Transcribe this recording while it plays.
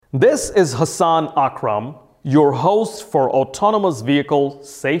This is Hassan Akram, your host for Autonomous Vehicle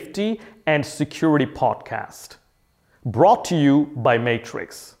Safety and Security Podcast, brought to you by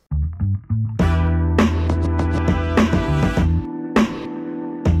Matrix.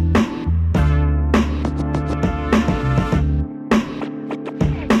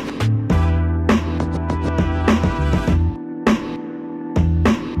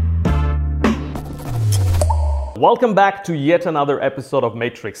 Welcome back to yet another episode of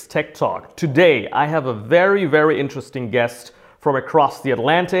Matrix Tech Talk. Today, I have a very interesting guest from across the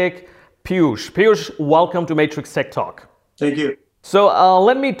Atlantic, Piyush. Piyush, welcome to Matrix Tech Talk. Thank you. So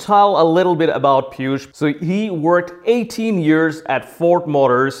let me tell a little bit about Piyush. So he worked 18 years at Ford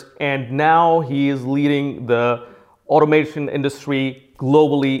Motors, and now he is leading the automation industry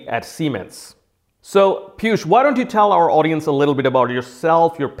globally at Siemens. So Piyush, why don't you tell our audience a little bit about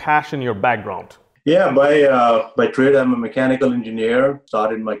yourself, your passion, your background? Yeah, by trade, I'm a mechanical engineer.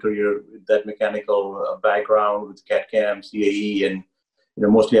 Started my career with that mechanical background with CAD/CAM, CAE, and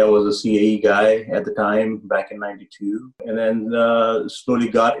mostly I was a CAE guy at the time back in '92, and then slowly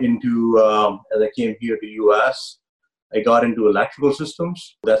got into as I came here to US, I got into electrical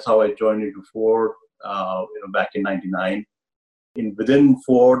systems. That's how I joined into Ford, back in '99. And within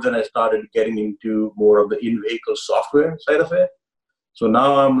Ford, then I started getting into more of the in-vehicle software side of it. So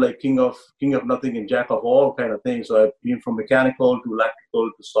now I'm like king of nothing and jack of all kind of things. So I've been from mechanical to electrical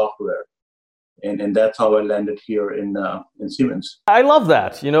to software. And that's how I landed here in Siemens. I love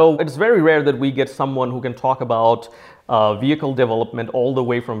that. It's very rare that we get someone who can talk about vehicle development all the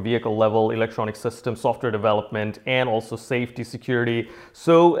way from vehicle level, electronic system, software development, and also safety, security.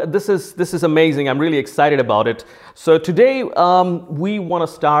 So this is amazing. I'm really excited about it. So today we want to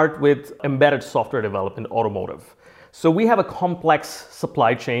start with embedded software development, automotive. So we have a complex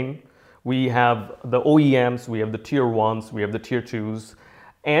supply chain. We have the OEMs, we have the tier ones, we have the tier twos,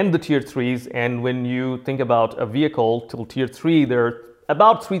 and the tier threes. And when you think about a vehicle till tier three, there are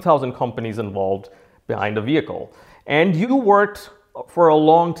about 3,000 companies involved behind a vehicle. And you worked for a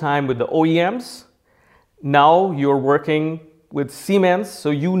long time with the OEMs. Now you're working with Siemens, so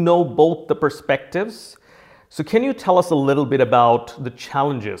you know both the perspectives. So can you tell us a little bit about the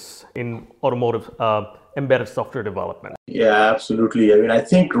challenges in automotive embedded software development? Yeah, absolutely. I mean, I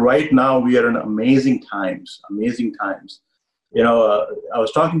think right now we are in amazing times. I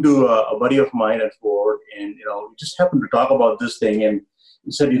was talking to a buddy of mine at Ford, and we just happened to talk about this thing, and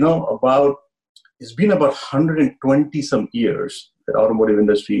he said, it's been about 120 some years that automotive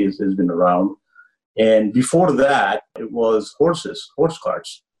industry has been around, and before that, it was horse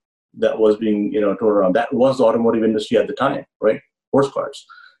carts that was being turned around. That was the automotive industry at the time, right? Horse carts.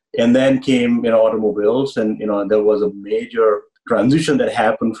 And then came, automobiles, and there was a major transition that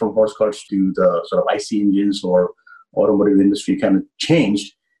happened from horse carts to the sort of IC engines, or automotive industry kind of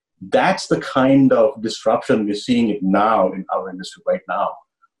changed. That's the kind of disruption we're seeing it now in our industry right now,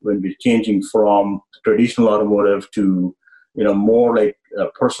 when we're changing from traditional automotive to more like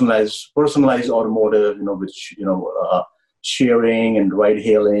personalized automotive, which sharing and ride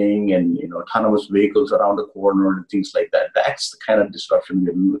hailing and autonomous vehicles around the corner and things like that. That's the kind of disruption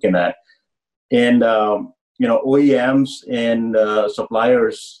we're looking at. And OEMs and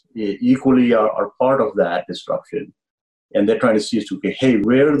suppliers equally are part of that disruption. And they're trying to see, okay, hey,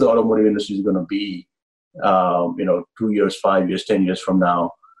 where the automotive industry is going to be 2 years, 5 years, 10 years from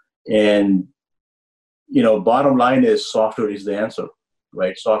now. And bottom line is software is the answer,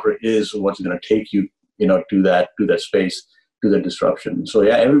 right? Software is what's going to take you to that space, to that disruption. So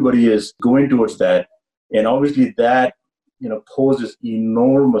yeah, everybody is going towards that. And obviously that, poses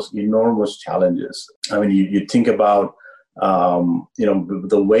enormous challenges. I mean, you think about,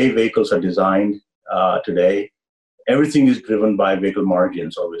 the way vehicles are designed today, everything is driven by vehicle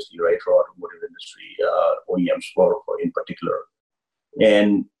margins, obviously, right? For automotive industry, OEMs for in particular.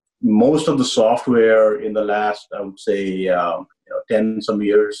 And most of the software in the last, I would say, 10 some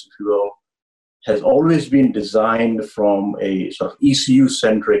years, if you will, has always been designed from a sort of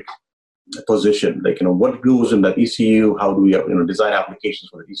ECU-centric position. Like, what goes in that ECU? How do we, design applications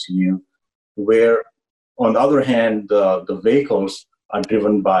for the ECU? Where, on the other hand, the vehicles are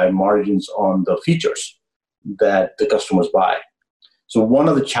driven by margins on the features that the customers buy. So one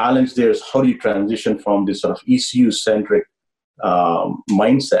of the challenges there is how do you transition from this sort of ECU-centric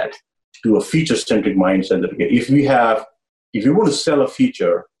mindset to a feature-centric mindset? That if you want to sell a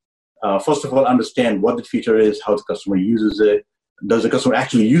feature, first of all, understand what the feature is, how the customer uses it, does the customer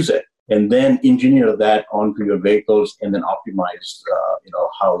actually use it, and then engineer that onto your vehicles, and then optimize,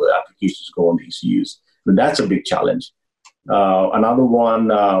 how the applications go on the ECUs. But that's a big challenge. Another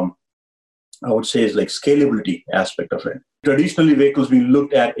one I would say is like scalability aspect of it. Traditionally, vehicles being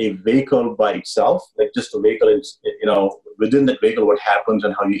looked at a vehicle by itself, like just a vehicle is, within that vehicle, what happens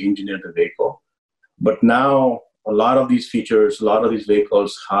and how you engineer the vehicle. But now, a lot of these features, a lot of these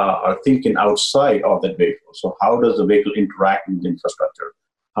vehicles are thinking outside of that vehicle. So how does the vehicle interact with the infrastructure?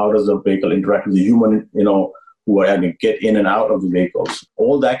 How does the vehicle interact with the human, who are having to get in and out of the vehicles?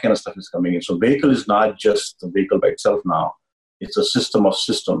 All that kind of stuff is coming in. So vehicle is not just the vehicle by itself now. It's a system of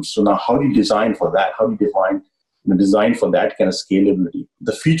systems. So now how do you design for that? How do you design for that kind of scalability?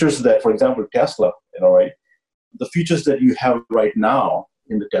 The features that, for example, Tesla, right? The features that you have right now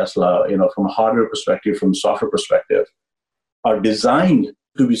in the Tesla, from a hardware perspective, from a software perspective, are designed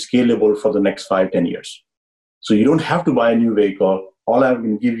to be scalable for the next 5-10 years. So you don't have to buy a new vehicle. All I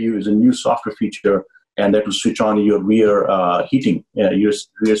can give you is a new software feature, and that will switch on your rear heating, your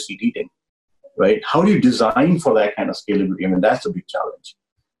rear seat heating, right? How do you design for that kind of scalability? I mean, that's a big challenge.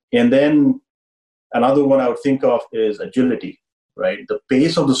 And then another one I would think of is agility, right? The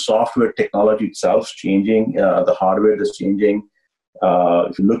pace of the software technology itself is changing. The hardware is changing.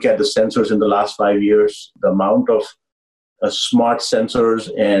 If you look at the sensors in the last 5 years, the amount of smart sensors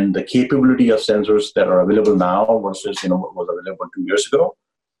and the capability of sensors that are available now versus what was available 2 years ago,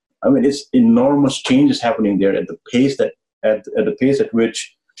 I mean, it's enormous changes happening there at the pace at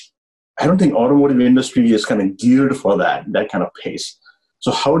which I don't think automotive industry is kind of geared for that kind of pace.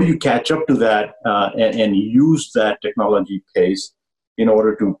 So how do you catch up to that and use that technology pace in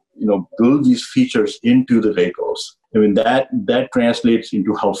order to build these features into the vehicles? I mean, that translates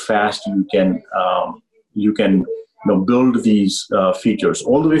into how fast you can build these features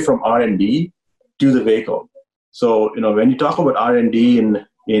all the way from R&D to the vehicle. So when you talk about R&D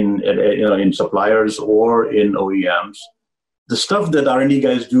in suppliers or in OEMs, the stuff that R&D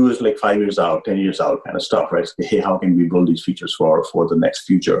guys do is like 5 years out, 10 years out kind of stuff, right? So, hey, how can we build these features for the next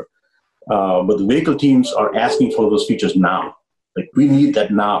future? But the vehicle teams are asking for those features now. Like, we need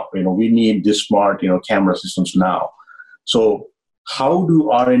that now. We need this smart, camera systems now. So how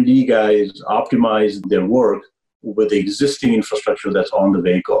do R&D guys optimize their work with the existing infrastructure that's on the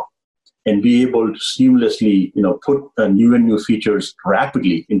vehicle and be able to seamlessly, put new features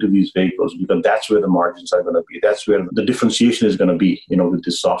rapidly into these vehicles, because that's where the margins are going to be. That's where the differentiation is going to be, with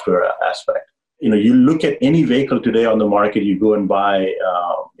this software aspect. You look at any vehicle today on the market, you go and buy,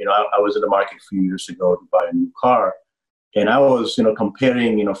 I was in the market a few years ago to buy a new car, and I was,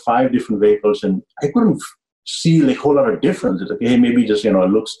 comparing, 5 different vehicles, and I couldn't see like a whole lot of difference. It's like, hey, maybe just, it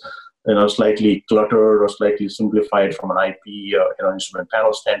looks, slightly cluttered or slightly simplified from an IP, instrument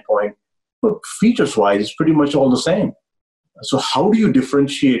panel standpoint. But features-wise, it's pretty much all the same. So how do you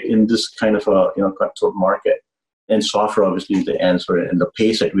differentiate in this kind of a cutthroat market? And software obviously is the answer, and the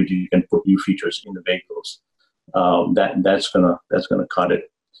pace at which you can put new features in the vehicles. That's gonna cut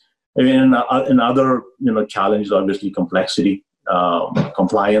it. I mean, another challenge is obviously complexity,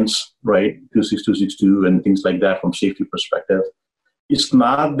 compliance, right? 26262 and things like that from safety perspective. It's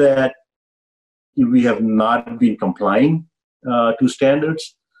not that we have not been complying to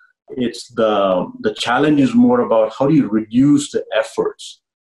standards. It's the challenge is more about how do you reduce the efforts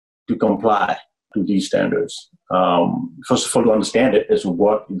to comply to these standards. First of all, to understand it as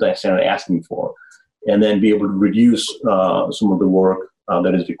what the standard is asking for, and then be able to reduce some of the work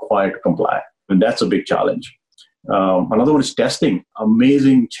that is required to comply. And that's a big challenge. Another one is testing.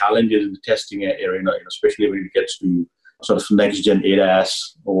 Amazing challenges in the testing area, especially when it gets to sort of next-gen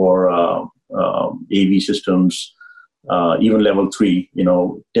ADAS or AV systems, even level 3.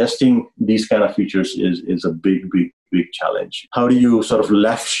 Testing these kind of features is a big challenge. How do you sort of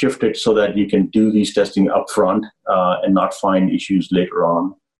left shift it so that you can do these testing upfront and not find issues later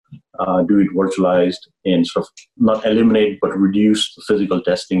on? Do it virtualized and sort of not eliminate but reduce the physical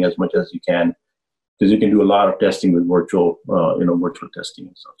testing as much as you can, because you can do a lot of testing with virtual testing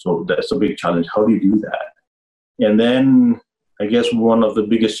and stuff. So that's a big challenge. How do you do that? And then I guess one of the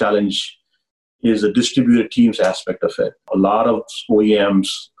biggest challenge is the distributed teams aspect of it. A lot of OEMs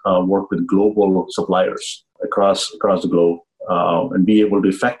work with global suppliers across the globe and be able to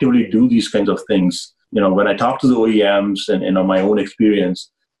effectively do these kinds of things. When I talk to the OEMs and my own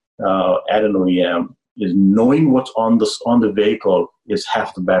experience at an OEM, is knowing what's on the vehicle is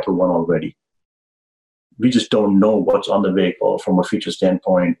half the battle won already. We just don't know what's on the vehicle from a feature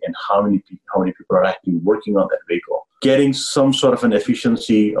standpoint and how many people are actually working on that vehicle. Getting some sort of an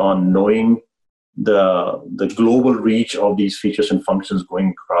efficiency on knowing the global reach of these features and functions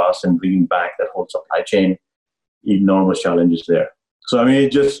going across and bringing back that whole supply chain, enormous challenges there. So I mean,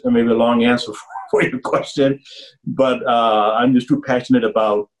 maybe a long answer for your question, but I'm just too passionate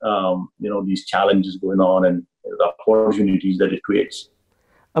about these challenges going on and the opportunities that it creates.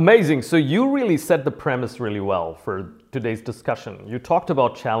 Amazing. So you really set the premise really well for today's discussion. You talked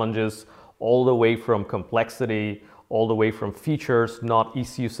about challenges all the way from complexity, all the way from features, not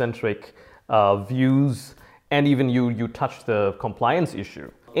ECU-centric views, and even you touched the compliance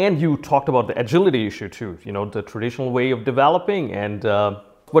issue. And you talked about the agility issue too, the traditional way of developing and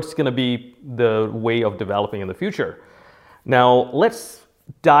what's going to be the way of developing in the future. Now, let's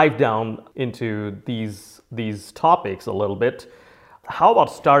dive down into these topics a little bit. How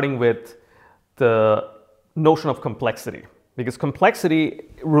about starting with the notion of complexity? Because complexity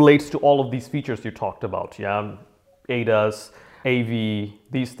relates to all of these features you talked about. Yeah, ADAS, AV,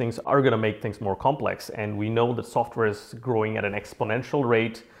 these things are going to make things more complex. And we know that software is growing at an exponential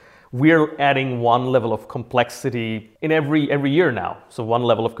rate. We're adding one level of complexity in every year now. So one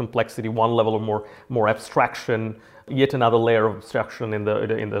level of complexity, one level of more abstraction, yet another layer of abstraction in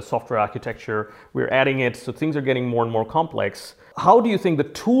the software architecture. We're adding it, so things are getting more and more complex. How do you think the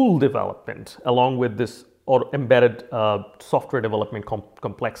tool development, along with this embedded software development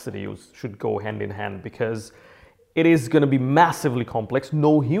complexity, should go hand in hand? Because it is going to be massively complex.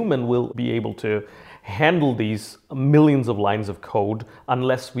 No human will be able to handle these millions of lines of code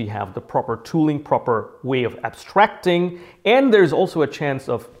unless we have the proper tooling, proper way of abstracting, and there's also a chance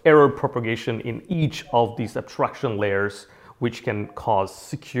of error propagation in each of these abstraction layers, which can cause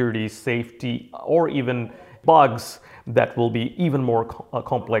security, safety, or even bugs that will be even more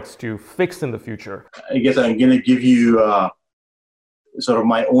complex to fix in the future. I guess I'm going to give you sort of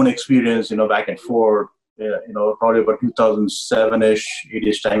my own experience, back and forth, probably about 2007-ish,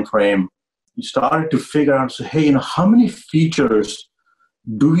 8-ish time frame. You started to figure out, so, hey, how many features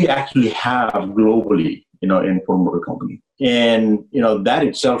do we actually have globally, in Ford Motor Company? And, that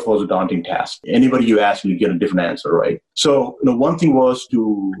itself was a daunting task. Anybody you ask, you get a different answer, right? So, one thing was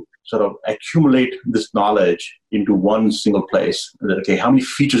to sort of accumulate this knowledge into one single place. That, okay, how many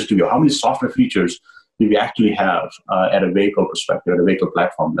features do we have? How many software features do we actually have at a vehicle perspective, at a vehicle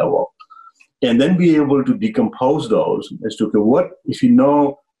platform level? And then be able to decompose those as to, okay, what, if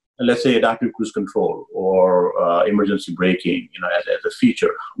let's say adaptive cruise control or emergency braking, as a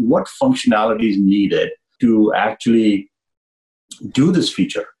feature, what functionality is needed to actually do this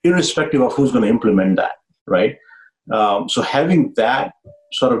feature, irrespective of who's going to implement that, right? So having that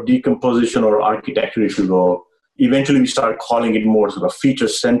sort of decomposition or architecture, if you will, eventually we start calling it more sort of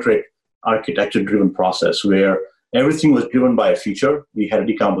feature-centric architecture-driven process where everything was driven by a feature. We had a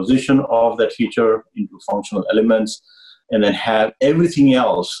decomposition of that feature into functional elements and then have everything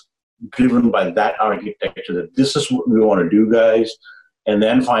else driven by that architecture, that this is what we want to do, guys, and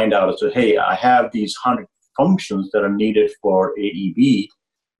then find out, so, hey, I have these 100 functions that are needed for AEB.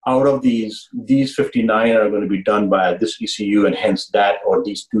 Out of these 59 are going to be done by this ECU and hence that, or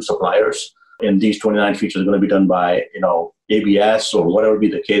these two suppliers, and these 29 features are going to be done by, ABS or whatever be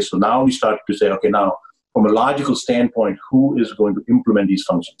the case. So now we start to say, okay, now from a logical standpoint, who is going to implement these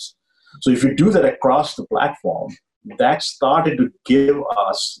functions? So if you do that across the platform, that started to give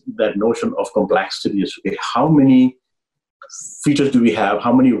us that notion of complexity. Okay, how many features do we have?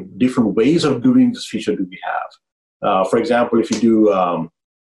 How many different ways of doing this feature do we have? For example, if you do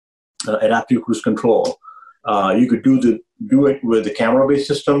adaptive cruise control, you could do it with a camera-based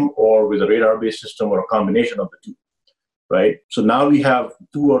system or with a radar-based system or a combination of the two, right? So now we have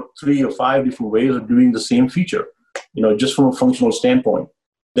 2 or 3 or 5 different ways of doing the same feature, just from a functional standpoint.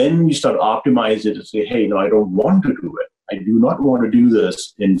 Then you start optimize it and say, hey, I don't want to do it. I do not want to do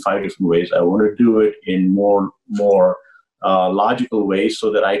this in 5 different ways. I want to do it in more logical ways so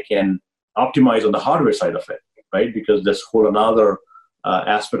that I can optimize on the hardware side of it, right? Because this whole another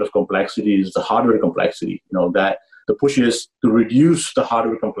aspect of complexity is the hardware complexity. That the push is to reduce the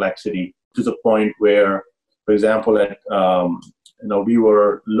hardware complexity to the point where, for example, we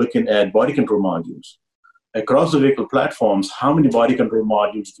were looking at body control modules. Across the vehicle platforms, how many body control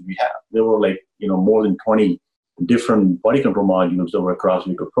modules do we have? There were more than 20 different body control modules that were across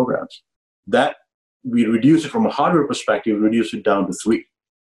vehicle programs. That we reduce it from a hardware perspective, reduce it down to 3.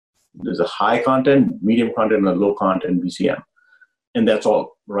 There's a high content, medium content, and a low content BCM. And that's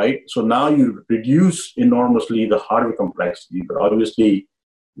all, right? So now you reduce enormously the hardware complexity, but obviously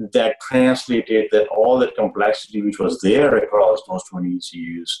that translated that all that complexity which was there across those 20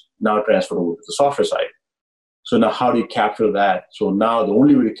 ECUs now transferred over to the software side. So now how do you capture that? So now the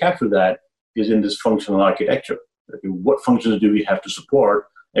only way to capture that is in this functional architecture. Okay, what functions do we have to support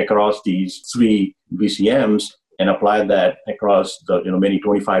across these 3 VCMs and apply that across the many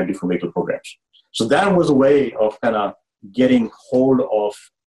 25 different vehicle programs? So that was a way of kind of getting hold of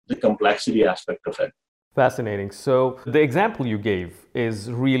the complexity aspect of it. Fascinating. So the example you gave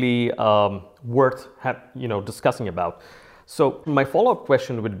is really worth discussing about. So my follow-up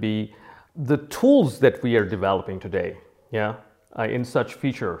question would be the tools that we are developing today, yeah, in such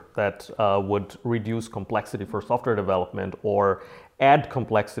feature that would reduce complexity for software development or add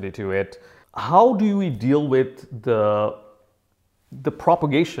complexity to it. How do we deal with the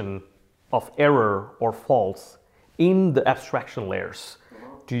propagation of error or faults in the abstraction layers?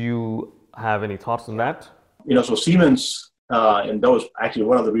 Do you have any thoughts on that? So Siemens, and that was actually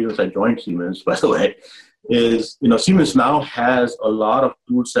one of the reasons I joined Siemens, by the way, is, Siemens now has a lot of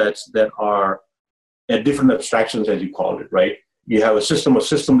tool sets that are at different abstractions, as you called it, right? You have a system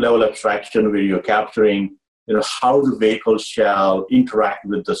level abstraction where you're capturing, how the vehicles shall interact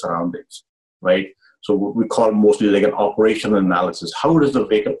with the surroundings, right? So we call mostly like an operational analysis. How does the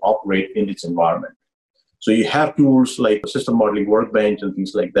vehicle operate in its environment? So you have tools like System Modeling Workbench and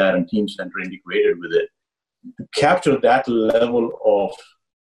things like that, and Teamcenter integrated with it to capture that level of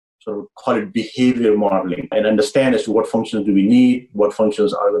sort of call it behavior modeling and understand as to what functions do we need, what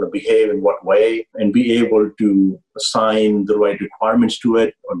functions are going to behave in what way, and be able to assign the right requirements to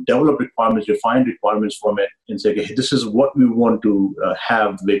it or develop requirements, define requirements from it, and say, okay, this is what we want to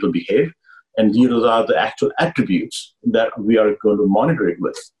have the vehicle behave. And these are the actual attributes that we are going to monitor it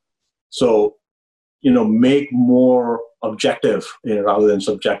with. So, make more objective rather than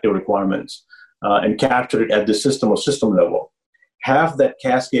subjective requirements and capture it at the system level. Have that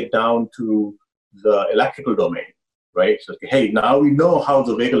cascade down to the electrical domain, right? So, hey, now we know how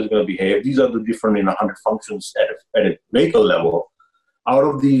the vehicle is going to behave. These are the different 100 functions at a vehicle level. Out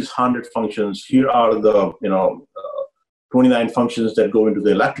of these 100 functions, here are the 29 functions that go into the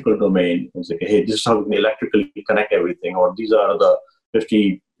electrical domain. It's like, hey, this is how we can electrically connect everything, or these are the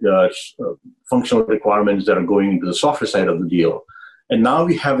 50 functional requirements that are going into the software side of the deal. And now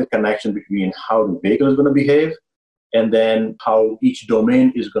we have a connection between how the vehicle is going to behave and then how each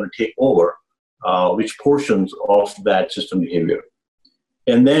domain is going to take over which portions of that system behavior.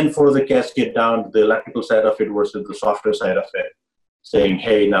 And then for the cascade down to the electrical side of it versus the software side of it, saying,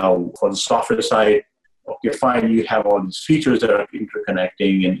 hey, now for the software side, okay, fine, you have all these features that are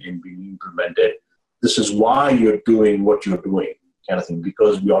interconnecting and being implemented. This is why you're doing what you're doing, kind of thing,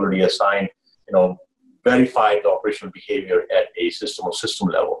 because we already assigned, verified the operational behavior at a system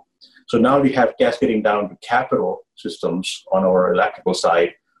level. So now we have cascading down to capital systems on our electrical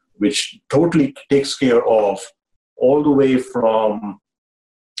side, which totally takes care of all the way from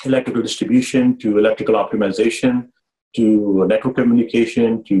electrical distribution to electrical optimization to network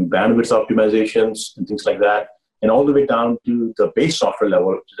communication to bandwidth optimizations and things like that, and all the way down to the base software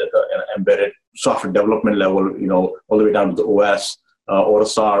level, to the embedded software development level, all the way down to the OS,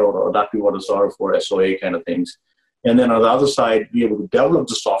 AUTOSAR or adaptive AUTOSAR for SOA kind of things. And then on the other side, be able to develop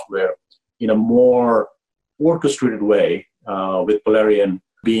the software in a more orchestrated way, with Polarian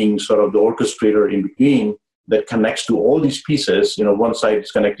being sort of the orchestrator in between that connects to all these pieces. One side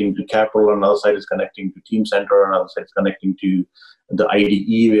is connecting to Capital, another side is connecting to Teamcenter, another side is connecting to the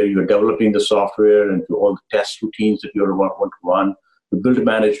IDE where you're developing the software and to all the test routines that you want to run, the build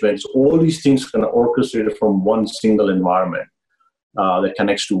management. So all these things kind of orchestrated from one single environment that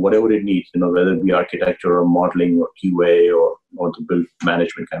connects to whatever it needs, whether it be architecture or modeling or QA or the build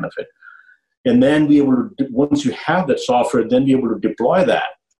management kind of it. And then be able to, once you have that software, then be able to deploy that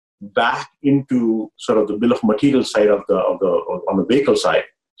back into sort of the bill of material side on the vehicle side.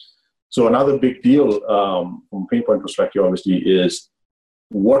 So another big deal from a pain point perspective, obviously, is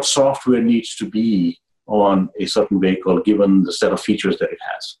what software needs to be on a certain vehicle given the set of features that it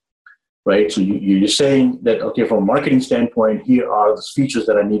has, right? So you're saying that, okay, from a marketing standpoint, here are the features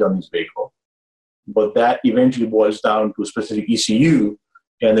that I need on this vehicle. But that eventually boils down to a specific ECU,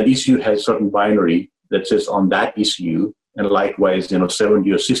 and that ECU has certain binary that sits on that ECU, and likewise,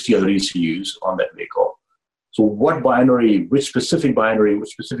 70 or 60 other ECUs on that vehicle. So what binary, which specific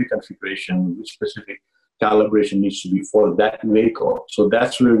configuration, which specific calibration needs to be for that vehicle? So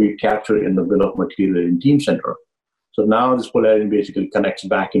that's where we capture it in the bill of material in Teamcenter. So now this Polarian basically connects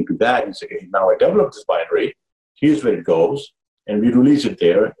back into that and say, okay, now I developed this binary, here's where it goes, and we release it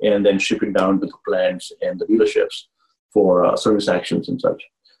there and then ship it down to the plants and the dealerships for service actions and such.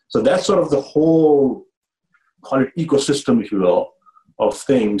 So that's sort of the whole, call it ecosystem, if you will, of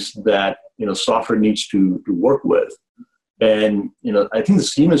things that software needs to work with. And I think the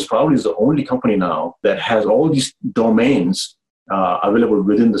Siemens probably is the only company now that has all these domains available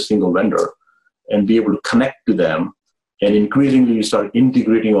within the single vendor and be able to connect to them. And increasingly, you start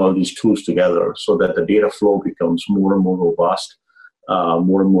integrating all these tools together so that the data flow becomes more and more robust,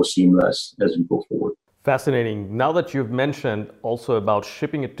 more and more seamless as we go forward. Fascinating. Now that you've mentioned also about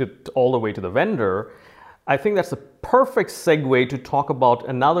shipping it all the way to the vendor, I think that's a perfect segue to talk about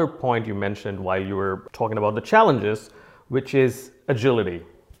another point you mentioned while you were talking about the challenges, which is agility.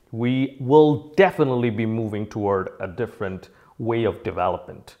 We will definitely be moving toward a different way of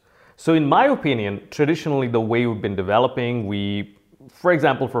development. So in my opinion, traditionally the way we've been developing, for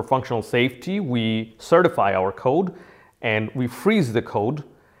example, for functional safety, we certify our code and we freeze the code,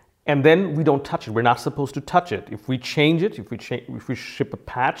 and then we don't touch it. We're not supposed to touch it. If we change it, if we ship a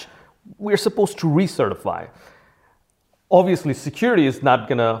patch, we're supposed to recertify. Obviously, security is not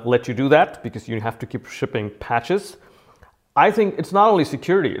gonna let you do that because you have to keep shipping patches. I think it's not only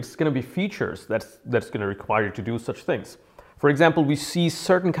security, it's gonna be features that's gonna require you to do such things. For example, we see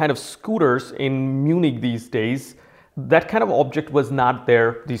certain kind of scooters in Munich these days. That kind of object was not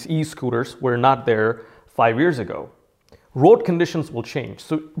there, these e-scooters were not there 5 years ago. Road conditions will change.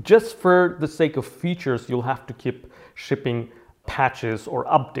 So just for the sake of features, you'll have to keep shipping patches or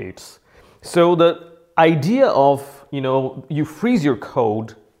updates. So the idea of, you freeze your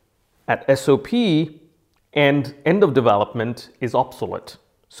code at SOP and end of development is obsolete.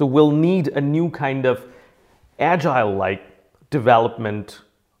 So we'll need a new kind of agile-like development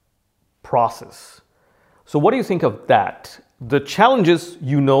process. So what do you think of that? The challenges,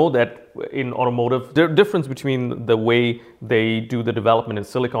 that in automotive, the difference between the way they do the development in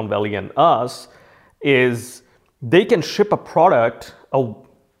Silicon Valley and us is they can ship a product, a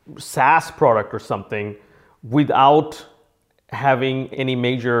SaaS product or something, without having any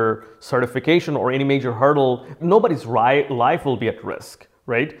major certification or any major hurdle. Nobody's life will be at risk,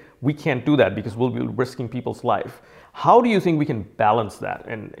 right? We can't do that because we'll be risking people's life. How do you think we can balance that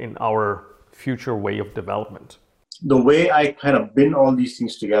in our future way of development? The way I kind of bin all these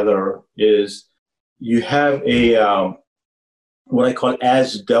things together is you have a what I call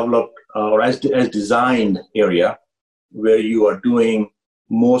as developed or as designed area where you are doing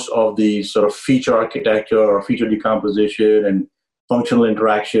most of the sort of feature architecture or feature decomposition and functional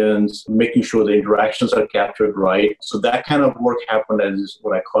interactions, making sure the interactions are captured right. So that kind of work happened as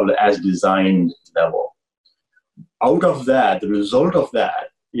what I call the as designed level. Out of that, the result of that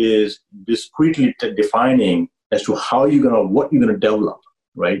is discretely defining as to what you're gonna develop,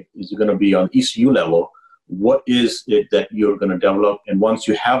 right? Is it gonna be on ECU level? What is it that you're gonna develop? And once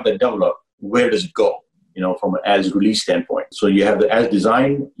you have that developed, where does it go? From an as release standpoint. So you have the as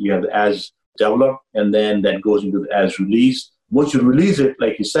design, you have the as developed, and then that goes into the as release. Once you release it,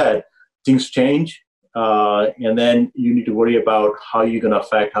 like you said, things change, and then you need to worry about how you're gonna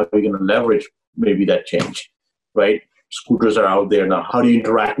leverage maybe that change, right? Scooters are out there now. How do you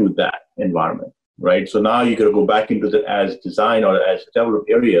interact with that environment, right? So now you got to go back into the as design or as developed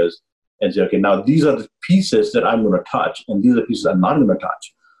areas and say, okay, now these are the pieces that I'm going to touch, and these are the pieces I'm not going to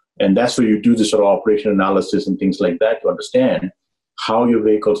touch. And that's where you do this sort of operation analysis and things like that to understand how your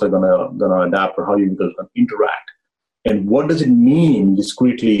vehicles are going to adapt or how your vehicles are going to interact. And what does it mean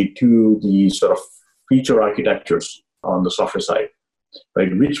discretely to the sort of feature architectures on the software side,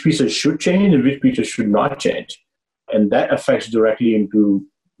 right? Which pieces should change and which pieces should not change. And that affects directly into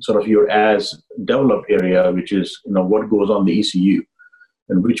sort of your as developed area, which is what goes on the ECU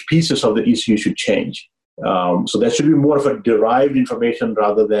and which pieces of the ECU should change. So that should be more of a derived information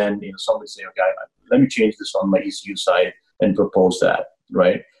rather than somebody saying, okay, let me change this on my ECU side and propose that,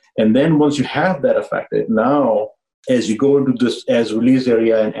 right? And then once you have that affected, now as you go into this as release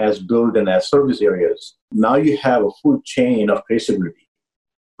area and as build and as service areas, now you have a full chain of traceability,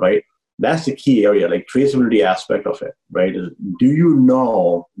 right? That's the key area, like traceability aspect of it, right? Do you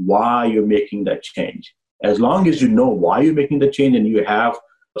know why you're making that change? As long as you know why you're making the change and you have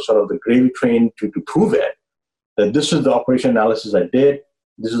sort of the gravy train to prove it, that this is the operation analysis I did,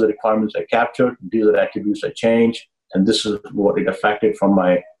 this is the requirements I captured, these are the attributes I changed, and this is what it affected from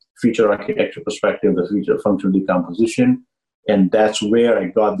my feature architecture perspective, the feature functional decomposition. And that's where I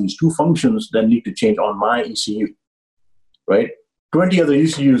got these two functions that need to change on my ECU, right? 20 other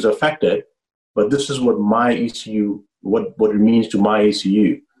ECUs affected, but this is what my ECU, what it means to my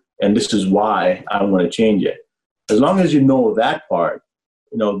ECU. And this is why I'm going to change it. As long as you know that part,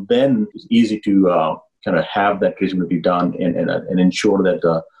 then it's easy to kind of have that traceability done and ensure that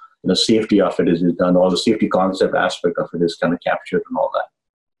the safety of it is done, all the safety concept aspect of it is kind of captured and all that.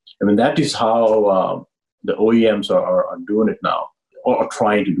 I mean, that is how the OEMs are doing it now, or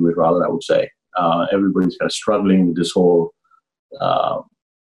trying to do it rather, I would say. Everybody's kind of struggling with this whole,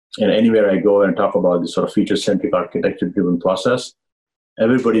 anywhere I go and talk about this sort of feature-centric architecture-driven process,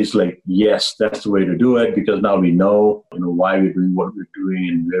 everybody's like, yes, that's the way to do it, because now we know, why we're doing what we're doing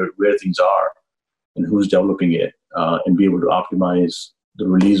and where things are and who's developing it, and be able to optimize the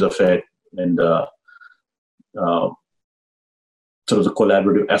release of it and sort of the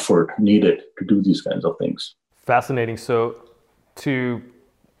collaborative effort needed to do these kinds of things. Fascinating. So to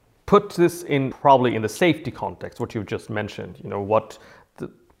put this in probably in the safety context, what you've just mentioned, what the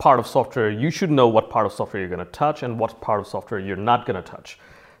part of software, you should know what part of software you're going to touch and what part of software you're not going to touch.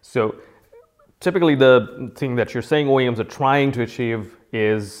 So typically the thing that you're saying OEMs are trying to achieve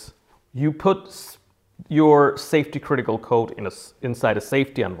is you put your safety critical code inside a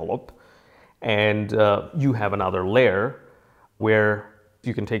safety envelope, and you have another layer where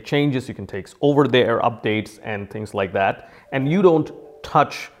you can take changes, you can take over-the-air updates and things like that, and you don't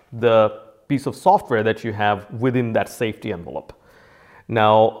touch the piece of software that you have within that safety envelope.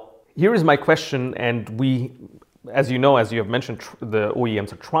 Now, here is my question, and as you have mentioned, the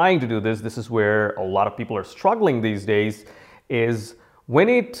OEMs are trying to do this. This is where a lot of people are struggling these days, is when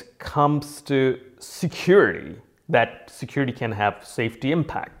it comes to security, that security can have safety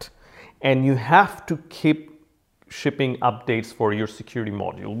impact, and you have to keep shipping updates for your security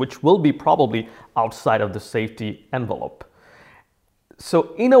module, which will be probably outside of the safety envelope.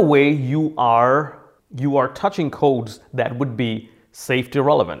 So in a way, you are touching codes that would be safety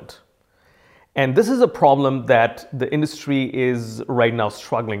relevant. And this is a problem that the industry is right now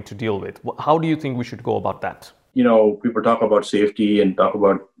struggling to deal with. How do you think we should go about that? People talk about safety and talk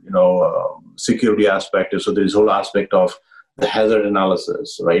about, security aspect. So there's a whole aspect of the hazard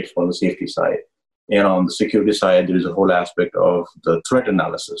analysis, right, from the safety side. And on the security side, there is a whole aspect of the threat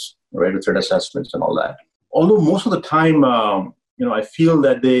analysis, right, the threat assessments and all that. Although most of the time, I feel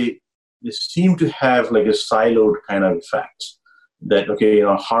that they seem to have like a siloed kind of effect. That,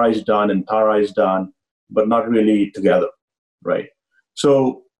 HARA is done and TARA is done, but not really together, right?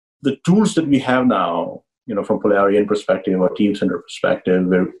 So the tools that we have now, from Polarian perspective or Teamcenter perspective,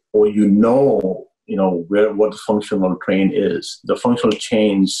 where what the functional train is, the functional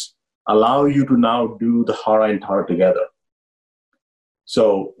chains allow you to now do the HARA and TARA together.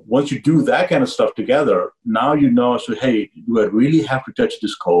 So once you do that kind of stuff together, now so hey, do I really have to touch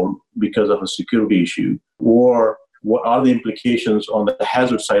this code because of a security issue? Or what are the implications on the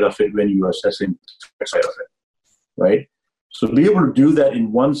hazard side of it when you are assessing the threat side of it, right? So be able to do that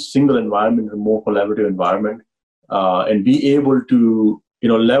in one single environment, a more collaborative environment, and be able to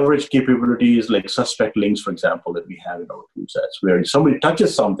leverage capabilities like suspect links, for example, that we have in our tool sets, where if somebody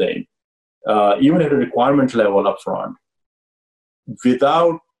touches something, even at a requirement level up front,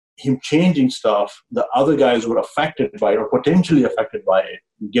 without him changing stuff, the other guys who are affected by it or potentially affected by it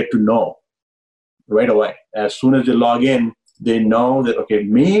get to know right away. As soon as they log in, they know that, okay,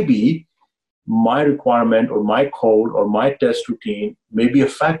 maybe my requirement or my code or my test routine may be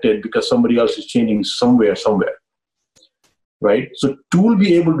affected because somebody else is changing somewhere, right? So tool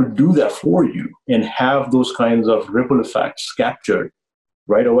be able to do that for you and have those kinds of ripple effects captured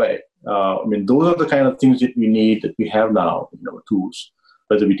right away. Those are the kind of things that we need, that we have now in our tools,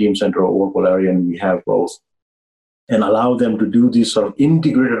 whether it be Teamcenter or Polarian, we have both, and allow them to do these sort of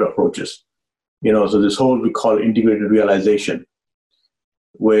integrated approaches. So this whole, we call it integrated realization,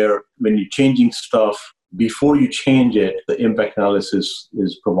 where when you're changing stuff, before you change it, the impact analysis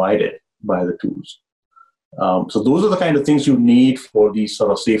is provided by the tools. So those are the kind of things you need for these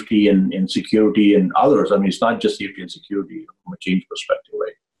sort of safety and security and others. It's not just safety and security from a change perspective,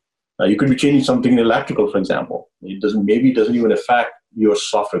 right? You could be changing something in electrical, for example. It doesn't even affect your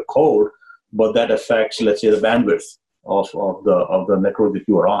software code, but that affects, let's say, the bandwidth of the network that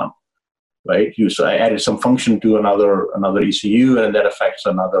you are on, right? So I added some function to another ECU, and that affects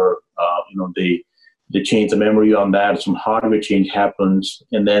another. They change the memory on that. Some hardware change happens,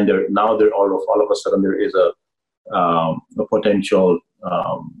 and then all of a sudden there is a potential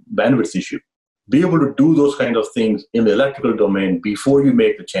bandwidth issue. Be able to do those kind of things in the electrical domain before you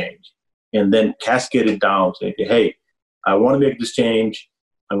make the change, and then cascade it down. Say, hey, I want to make this change.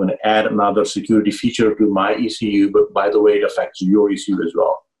 I'm going to add another security feature to my ECU, but by the way, it affects your ECU as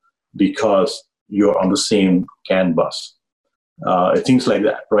well because you're on the same CAN bus. Things like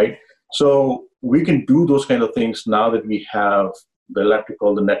that, right? So we can do those kind of things now that we have the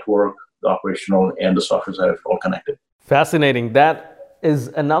electrical, the network, the operational, and the software side all connected. Fascinating. That is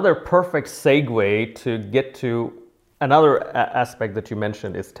another perfect segue to get to another aspect that you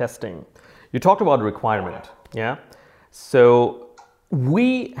mentioned is testing. You talked about requirement, yeah? So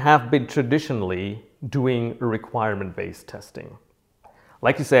we have been traditionally doing requirement-based testing.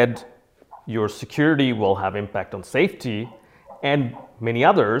 Like you said, your security will have impact on safety and many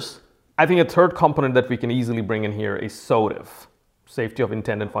others. I think a third component that we can easily bring in here is SOTIF, safety of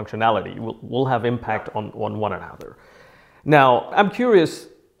intent and functionality, will have impact on one another. Now, I'm curious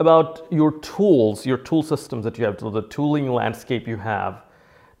about your tools, your tool systems that you have, the tooling landscape you have.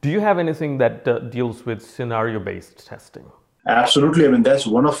 Do you have anything that deals with scenario-based testing? Absolutely. That's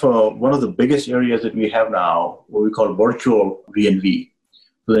one of the biggest areas that we have now, what we call virtual V&V.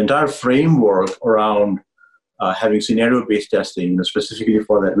 So the entire framework around having scenario-based testing, specifically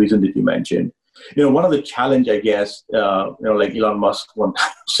for that reason that you mentioned. One of the challenge, I guess, like Elon Musk one time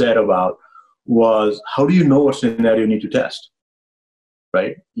said about was, how do you know what scenario you need to test,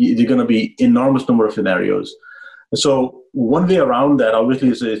 right? There're going to be enormous number of scenarios. So one way around that,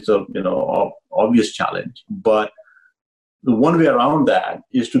 obviously, it's a obvious challenge, but the one way around that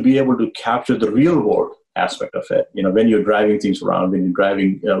is to be able to capture the real world aspect of it. When you're driving things around, when you're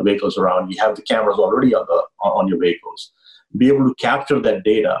driving vehicles around, you have the cameras already on your vehicles. Be able to capture that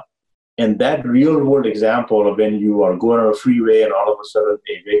data. And that real world example of when you are going on a freeway and all of a sudden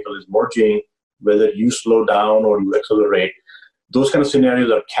a vehicle is merging, whether you slow down or you accelerate, those kind of scenarios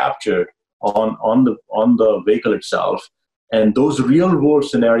are captured on the vehicle itself. And those real world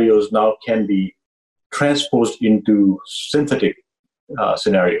scenarios now can be transposed into synthetic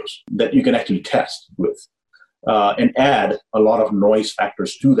scenarios that you can actually test with and add a lot of noise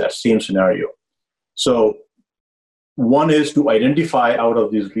factors to that same scenario. So one is to identify out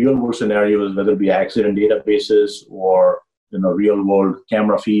of these real world scenarios, whether it be accident databases or real world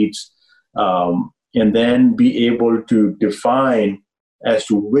camera feeds, and then be able to define as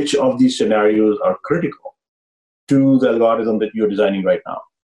to which of these scenarios are critical to the algorithm that you're designing right now,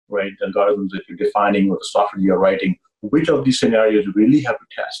 right? The algorithms that you're defining or the software you're writing, which of these scenarios you really have to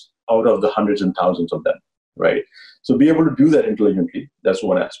test out of the hundreds and thousands of them, right? So be able to do that intelligently. That's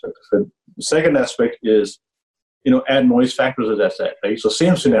one aspect of it. The second aspect is, add noise factors, as I said, right? So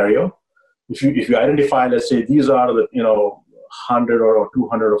same scenario. If you identify, let's say, these are the 100 or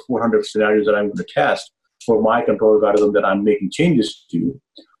 200 or 400 scenarios that I'm going to test for my control algorithm that I'm making changes to,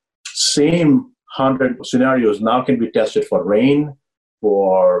 same 100 scenarios now can be tested for rain,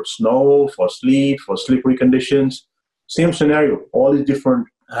 for snow, for sleet, for slippery conditions. Same scenario, all these different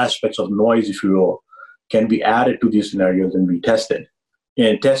aspects of noise, if you will, can be added to these scenarios and be tested.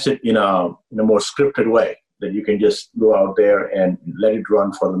 And tested in a more scripted way, that you can just go out there and let it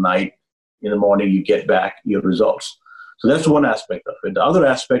run for the night. In the morning, you get back your results. So that's one aspect of it. The other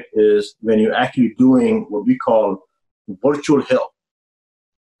aspect is when you're actually doing what we call virtual hill.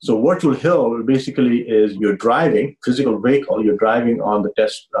 So virtual hill basically is you're driving, physical vehicle, you're driving on the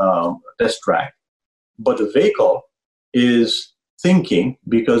test track, but the vehicle is thinking,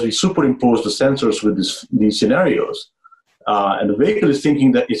 because we superimpose the sensors with these scenarios, and the vehicle is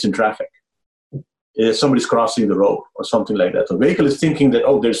thinking that it's in traffic. Somebody's crossing the road or something like that. The vehicle is thinking that,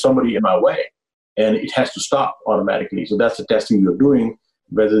 there's somebody in my way, and it has to stop automatically. So that's the testing you're doing,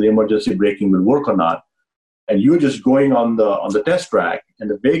 whether the emergency braking will work or not. And you're just going on the test track, and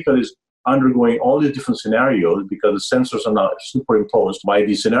the vehicle is undergoing all these different scenarios because the sensors are now superimposed by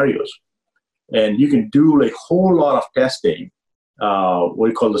these scenarios. And you can do a whole lot of testing, what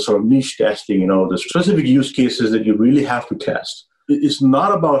we call the sort of niche testing, the specific use cases that you really have to test. It's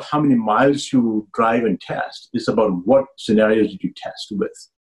not about how many miles you drive and test. It's about what scenarios did you test with,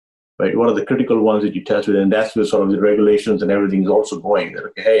 right? What are the critical ones that you test with? And that's where sort of the regulations and everything is also going. That,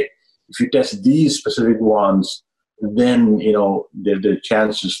 okay, hey, if you test these specific ones, then, there are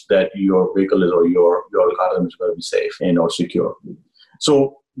chances that your vehicle is or your algorithm is going to be safe and or secure.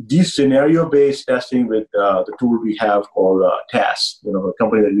 So these scenario-based testing with the tool we have called TAS, a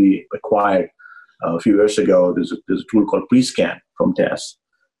company that we acquired a few years ago, there's a tool called Prescan from TAS.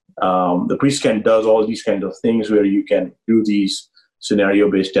 The Prescan does all these kinds of things where you can do these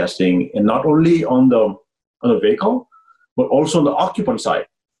scenario-based testing, and not only on the vehicle, but also on the occupant side.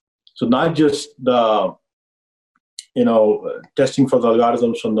 So not just the testing for the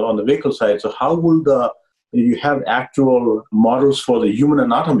algorithms on the vehicle side. So how will you have actual models for the human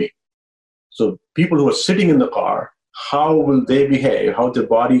anatomy? So people who are sitting in the car, how will they behave? How their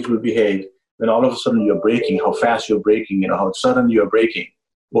bodies will behave when all of a sudden you're braking? How fast you're braking? How sudden you're braking,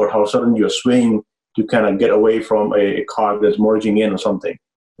 or how sudden you're swinging to kind of get away from a car that's merging in or something,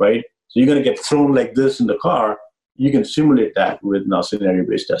 right? So you're going to get thrown like this in the car. You can simulate that with now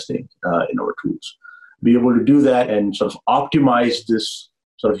scenario-based testing in our tools. Be able to do that and sort of optimize this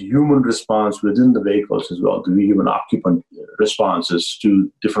sort of human response within the vehicles as well, the human occupant responses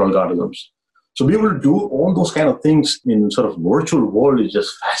to different algorithms. So be able to do all those kind of things in sort of virtual world is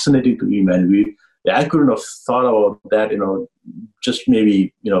just fascinating to me, man. I couldn't have thought about that, just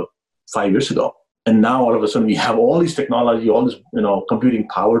maybe, 5 years ago. And now all of a sudden we have all this technology, all this, computing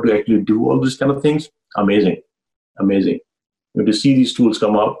power to actually do all these kind of things. Amazing. To see these tools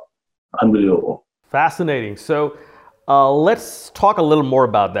come up, unbelievable. Fascinating. So let's talk a little more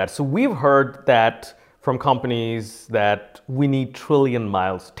about that. So we've heard that from companies that we need 10 trillion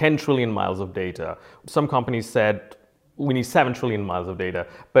miles of data. Some companies said we need 7 trillion miles of data.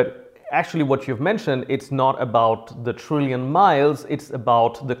 But actually what you've mentioned, it's not about the trillion miles, it's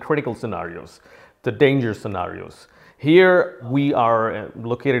about the critical scenarios, the danger scenarios. Here we are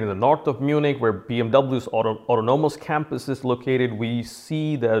located in the north of Munich, where BMW's autonomous campus is located. We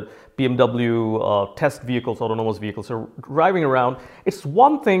see the BMW test vehicles, autonomous vehicles are driving around. It's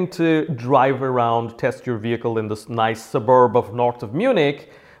one thing to drive around, test your vehicle in this nice suburb of north of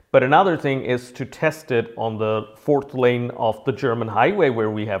Munich, but another thing is to test it on the fourth lane of the German highway, where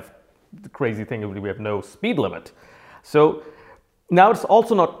we have the crazy thing is we have no speed limit. So now it's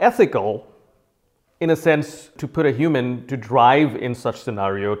also not ethical, in a sense, to put a human to drive in such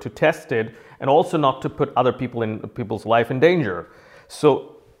scenario, to test it, and also not to put other people's life in danger.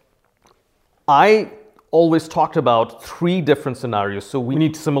 So I always talked about 3 different scenarios. So we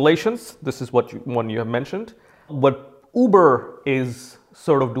need simulations. This is one you have mentioned. What Uber is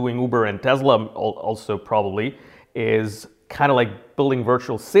sort of doing, Uber and Tesla also probably, is kind of like building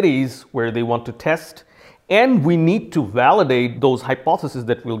virtual cities where they want to test. And we need to validate those hypotheses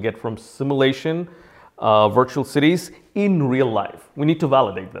that we'll get from simulation, virtual cities in real life. We need to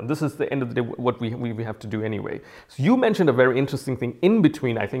validate them. This is the end of the day what we have to do anyway. So you mentioned a very interesting thing in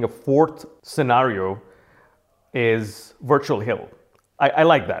between. I think a 4th scenario is virtual hill. I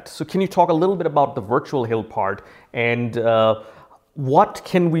like that. So can you talk a little bit about the virtual hill part, and what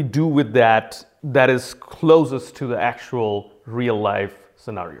can we do with that is closest to the actual real life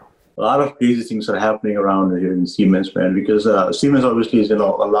scenario? A lot of crazy things are happening around here in Siemens, man, because Siemens obviously is, a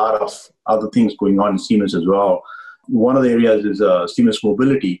lot of other things going on in Siemens as well. One of the areas is Siemens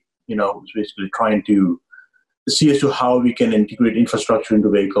Mobility, it's basically trying to see as to how we can integrate infrastructure into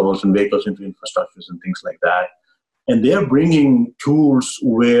vehicles and vehicles into infrastructures and things like that. And they're bringing tools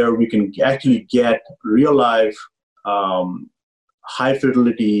where we can actually get real life, high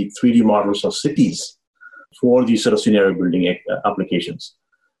fidelity 3D models of cities for these sort of scenario building applications.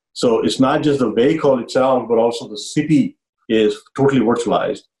 So it's not just the vehicle itself, but also the city is totally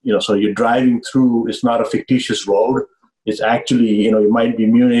virtualized. So you're driving through, it's not a fictitious road. It's actually, you might be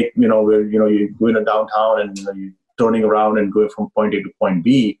Munich, where, you're going to downtown and you're turning around and going from point A to point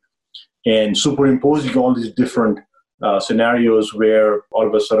B, and superimposing all these different scenarios where all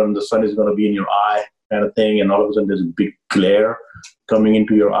of a sudden the sun is going to be in your eye kind of thing, and all of a sudden there's a big glare coming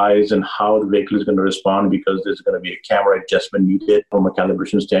into your eyes, and how the vehicle is going to respond, because there's going to be a camera adjustment needed from a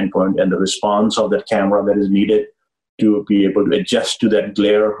calibration standpoint, and the response of that camera that is needed to be able to adjust to that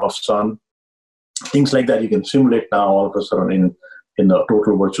glare of sun. Things like that you can simulate now all of a sudden in the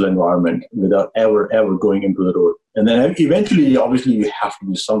total virtual environment without ever going into the road. And then eventually, obviously, you have to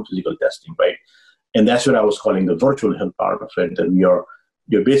do some physical testing, right? And that's what I was calling the virtual hill part of it, that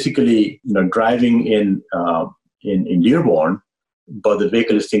you're basically driving in Dearborn, but the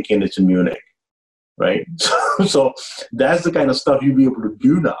vehicle is thinking it's in Munich, right? So that's the kind of stuff you'll be able to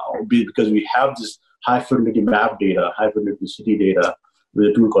do now, because we have this high fidelity map data, high fidelity city data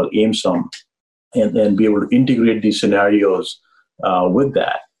with a tool called AimSum, and be able to integrate these scenarios with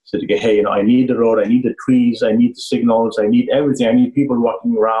that. So, hey, I need the road, I need the trees, I need the signals, I need everything. I need people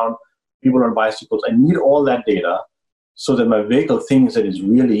walking around, people on bicycles. I need all that data so that my vehicle thinks that it's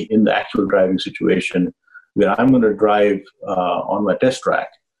really in the actual driving situation where I'm going to drive on my test track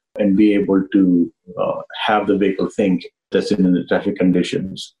and be able to have the vehicle think that's in the traffic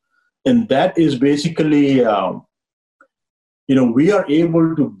conditions. And that is basically, we are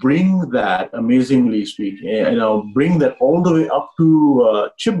able to bring that, amazingly speaking, bring that all the way up to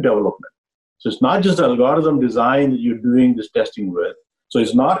chip development. So it's not just the algorithm design that you're doing this testing with. So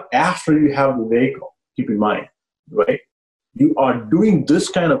it's not after you have the vehicle, keep in mind, right? You are doing this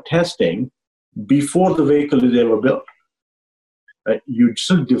kind of testing before the vehicle is ever built. Right? You're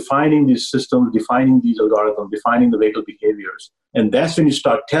still defining these systems, defining these algorithms, defining the vehicle behaviors. And that's when you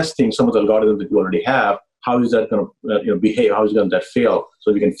start testing some of the algorithms that you already have. How is that going to behave? How is going to fail?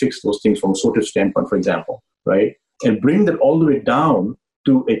 So we can fix those things from a sorted standpoint, for example, right? And bring that all the way down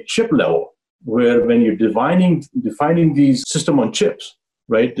to a chip level, where when you're defining these system on chips,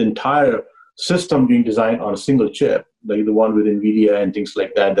 right? The entire system being designed on a single chip, like the one with NVIDIA and things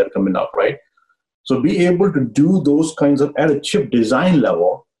like that are coming up, right? So be able to do those kinds of, at a chip design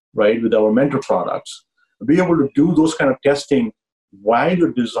level, right, with our Mentor products, be able to do those kind of testing while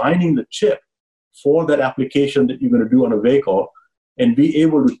you're designing the chip for that application that you're going to do on a vehicle, and be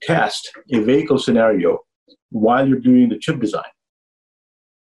able to test a vehicle scenario while you're doing the chip design.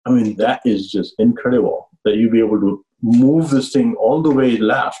 I mean, that is just incredible that you'll be able to move this thing all the way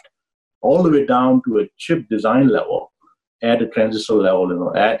left, all the way down to a chip design level, at a transistor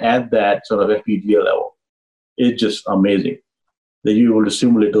level, at that sort of FPGA level. It's just amazing that you're able to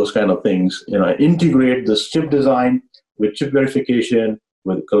simulate those kind of things, integrate this chip design with chip verification,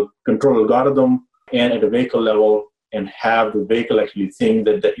 with a control algorithm and at a vehicle level, and have the vehicle actually think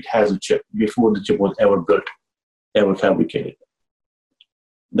that it has a chip before the chip was ever built, ever fabricated.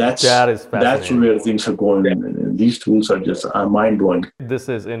 That is fascinating. That's where things are going. And these tools are just mind-blowing. This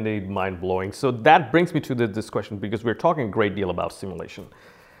is indeed mind-blowing. So that brings me to this question, because we're talking a great deal about simulation.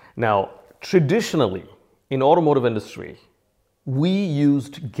 Now, traditionally, in automotive industry, we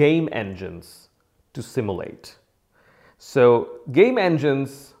used game engines to simulate. So game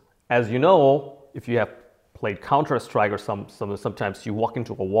engines, as you know, if you have played Counter-Strike or sometimes you walk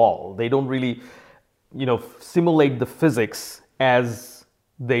into a wall, they don't really, simulate the physics as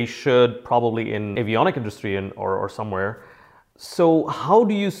they should probably in avionic industry or somewhere. So how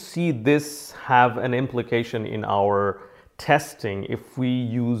do you see this have an implication in our testing if we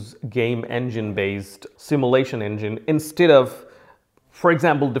use game engine based simulation engine instead of, for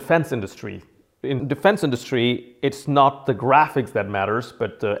example, defense industry? In defense industry, it's not the graphics that matters,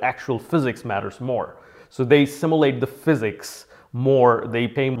 but the actual physics matters more. So they simulate the physics more, they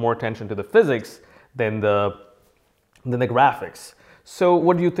pay more attention to the physics than the graphics. So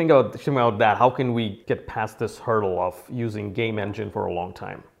what do you think about that? How can we get past this hurdle of using game engine for a long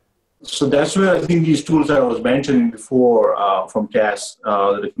time? So that's where I think these tools that I was mentioning before from CAS,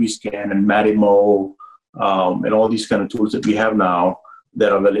 the QScan and Matimo, and all these kind of tools that we have now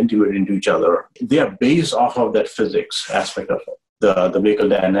that are well integrated into each other, they are based off of that physics aspect of it, the vehicle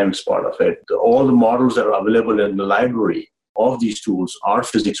dynamics part of it. All the models that are available in the library of these tools are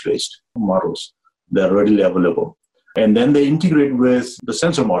physics-based models that are readily available. And then they integrate with the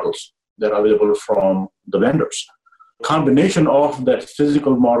sensor models that are available from the vendors. Combination of that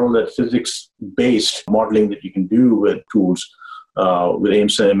physical model, that physics-based modeling that you can do with tools, with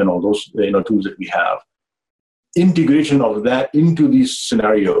AIMSIM and all those tools that we have, integration of that into these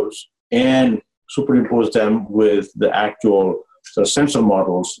scenarios and superimpose them with the actual sensor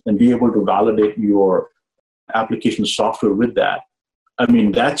models and be able to validate your application software with that. I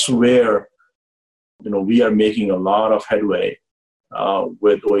mean, that's where we are making a lot of headway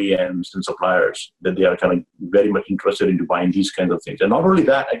with OEMs and suppliers, that they are kind of very much interested into buying these kinds of things. And not only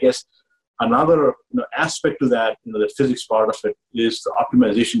that, I guess another aspect to that, the physics part of it is the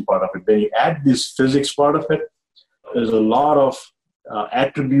optimization part of it. When you add this physics part of it, there's a lot of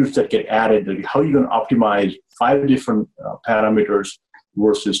attributes that get added. Like how are you going to optimize 5 different parameters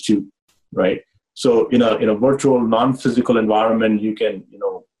versus 2, right? So in a virtual non-physical environment, you can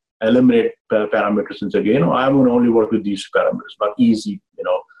eliminate parameters and say, I'm going to only work with these parameters. Not easy,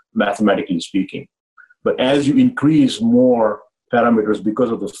 mathematically speaking. But as you increase more parameters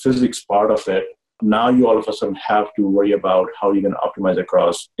because of the physics part of it, now you all of a sudden have to worry about how you're going to optimize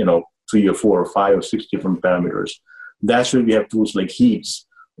across, 3 or 4 or 5 or 6 different parameters. That's where we have tools like HEATS,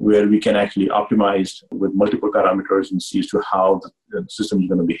 where we can actually optimize with multiple parameters and see as to how the system is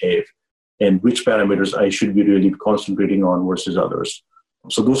going to behave and which parameters I should be really concentrating on versus others.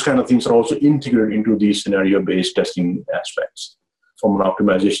 So those kind of things are also integrated into these scenario-based testing aspects from an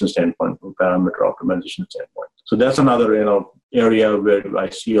optimization standpoint, from parameter optimization standpoint. So that's another area where I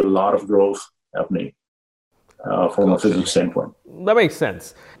see a lot of growth happening from a physics standpoint. That makes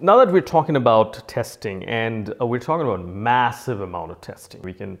sense. Now that we're talking about testing, and we're talking about massive amount of testing,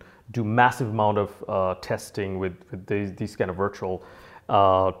 we can do massive amount of testing with these kind of virtual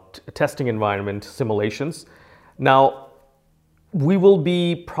testing environment simulations. Now, we will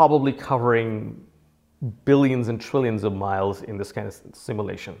be probably covering billions and trillions of miles in this kind of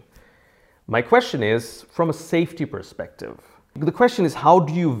simulation. My question is, from a safety perspective, the question is, how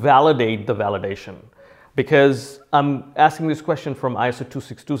do you validate the validation? Because I'm asking this question from ISO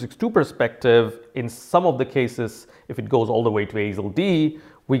 26262 perspective. In some of the cases, if it goes all the way to ASIL D,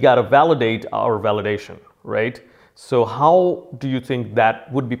 we got to validate our validation, right? So how do you think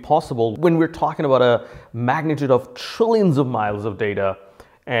that would be possible when we're talking about a magnitude of trillions of miles of data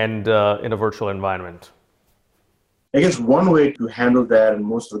and in a virtual environment? I guess one way to handle that, and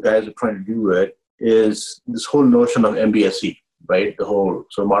most of the guys are trying to do it, is this whole notion of MBSE, right? The whole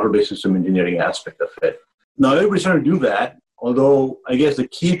model-based system engineering aspect of it. Now, everybody's trying to do that, although I guess the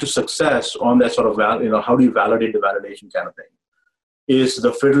key to success on that sort of, how do you validate the validation kind of thing, is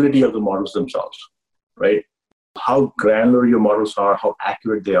the fidelity of the models themselves, right? How granular your models are, how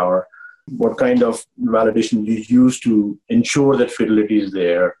accurate they are, what kind of validation you use to ensure that fidelity is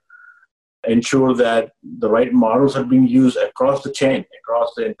there, ensure that the right models are being used across the chain,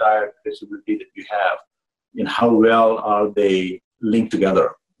 across the entire traceability that you have, and how well are they linked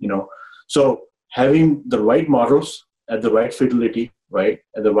together, So having the right models at the right fidelity, right,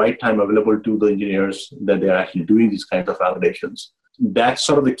 at the right time available to the engineers that they're actually doing these kinds of validations, that's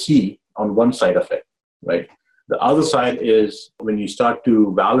sort of the key on one side of it, right? The other side is when you start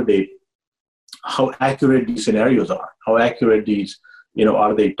to validate how accurate these scenarios are, how accurate these,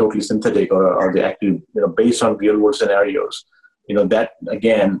 are they totally synthetic or are they actually, based on real world scenarios? That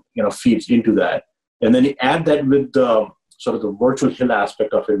again, feeds into that. And then you add that with the sort of the virtual hill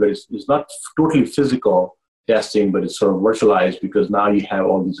aspect of it, where it's not totally physical testing, but it's sort of virtualized because now you have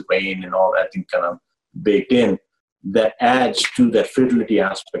all this rain and all that thing kind of baked in. That adds to that fidelity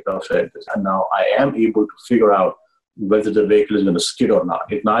aspect of it. And now I am able to figure out whether the vehicle is going to skid or not.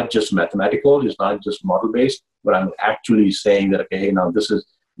 It's not just mathematical, it's not just model-based, but I'm actually saying that, okay, hey, now this is,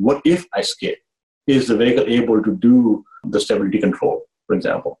 what if I skid? Is the vehicle able to do the stability control, for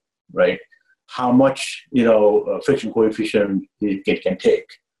example, right? How much, friction coefficient it can take?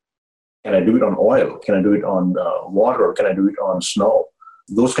 Can I do it on oil? Can I do it on water? Can I do it on snow?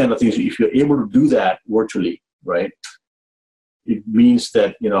 Those kind of things. If you're able to do that virtually, right, it means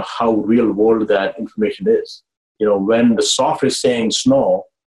that, how real world that information is. When the software is saying snow,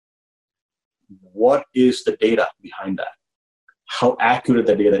 what is the data behind that? How accurate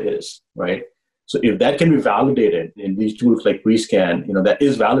the data is, right? So if that can be validated in these tools like Rescan, that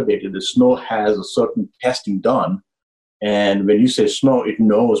is validated. The snow has a certain testing done. And when you say snow, it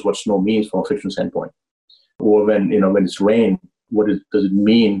knows what snow means from a friction standpoint. Or when it's rain, does it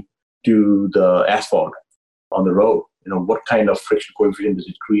mean to the asphalt on the road? What kind of friction coefficient does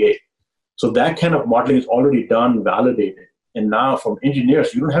it create? So that kind of modeling is already done, validated. And now from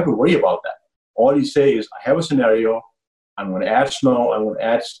engineers, you don't have to worry about that. All you say is, I have a scenario, I'm going to add snow, I'm going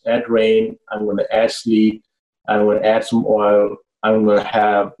to add rain, I'm going to add sleet, I'm going to add some oil, I'm going to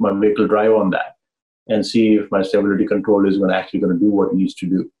have my vehicle drive on that and see if my stability control is actually going to do what it needs to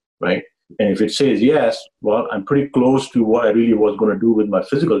do, right? And if it says yes, well, I'm pretty close to what I really was going to do with my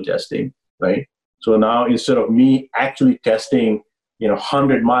physical testing, right? So now instead of me actually testing,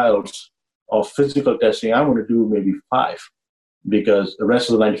 100 miles of physical testing, I'm going to do maybe 5, because the rest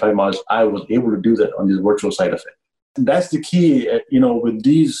of the 95 miles, I was able to do that on this virtual side of it. And that's the key, with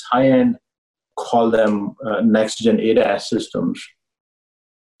these high-end, call them next-gen ADAS systems.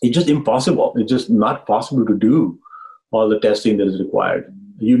 It's just impossible. It's just not possible to do all the testing that is required.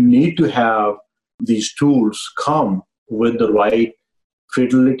 You need to have these tools come with the right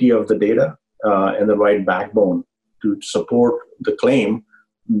fidelity of the data and the right backbone to support the claim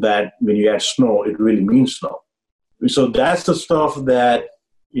that when you add snow, it really means snow. So that's the stuff that,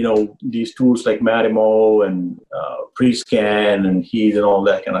 these tools like Matimo and Prescan and Heath and all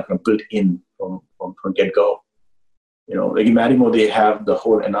that kind of built in from get-go. Like in Matimo, they have the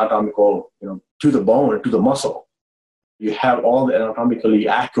whole anatomical, to the bone and to the muscle. You have all the anatomically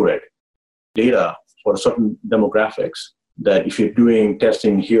accurate data for certain demographics that if you're doing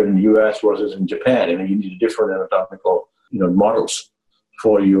testing here in the US versus in Japan, you need different anatomical, models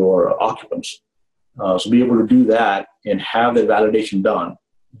for your occupants. So be able to do that and have the validation done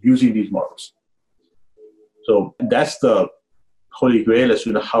using these models. So that's the holy grail as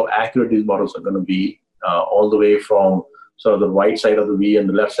to how accurate these models are going to be, all the way from sort of the right side of the V and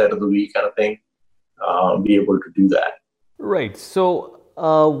the left side of the V kind of thing, be able to do that. Right. So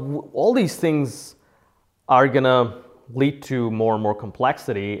all these things are going to lead to more and more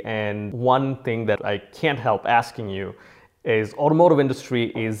complexity. And one thing that I can't help asking you is automotive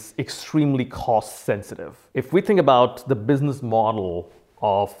industry is extremely cost sensitive. If we think about the business model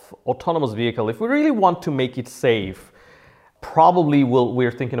of autonomous vehicle, if we really want to make it safe, probably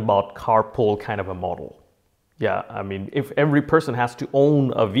we're thinking about carpool kind of a model. Yeah, I mean, if every person has to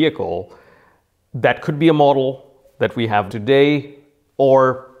own a vehicle, that could be a model that we have today,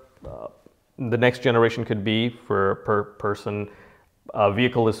 or the next generation could be for per person. A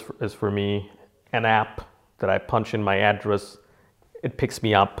vehicle is for me an app that I punch in my address, it picks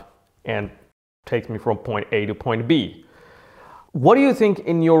me up and takes me from point A to point B. What do you think,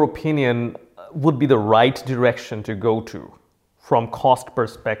 in your opinion, would be the right direction to go to from cost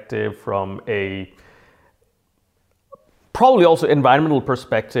perspective, from a probably also environmental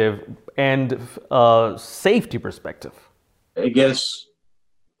perspective and safety perspective? I guess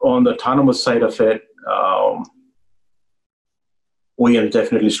on the autonomous side of it, we are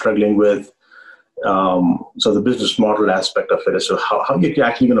definitely struggling with so the business model aspect of it is, so how are you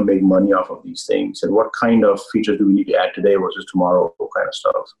actually going to make money off of these things, and what kind of features do we need to add today versus tomorrow, kind of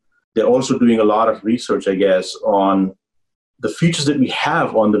stuff. They're also doing a lot of research, I guess, on the features that we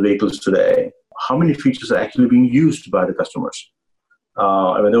have on the vehicles today. How many features are actually being used by the customers?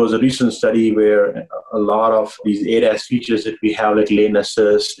 There was a recent study where a lot of these ADAS features that we have, like lane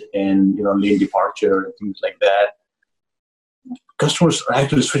assist and lane departure and things like that, customers are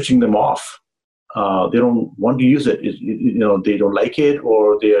actually switching them off. They don't want to use it. They don't like it,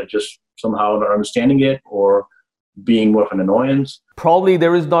 or they are just somehow not understanding it, or being more of an annoyance. Probably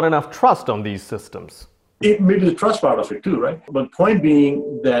there is not enough trust on these systems. It may be the trust part of it too, right? But point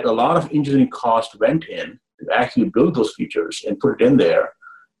being that a lot of engineering cost went in to actually build those features and put it in there.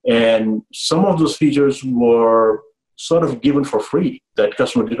 And some of those features were sort of given for free that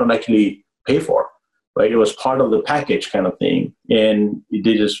customer didn't actually pay for, right? It was part of the package kind of thing. And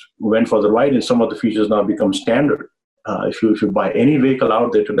they just went for the ride, and some of the features now become standard. If you buy any vehicle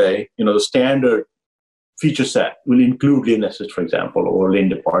out there today, the standard feature set will include lane assist, for example, or lane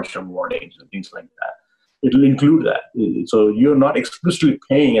departure warnings and things like that. It'll include that. So you're not explicitly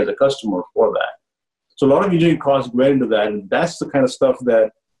paying as a customer for that. So a lot of engineering costs went into that, and that's the kind of stuff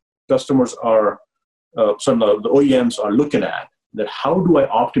that customers are, some of the OEMs are looking at, that how do I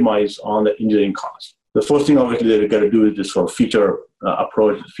optimize on the engineering cost? The first thing obviously they've got to do is this sort of feature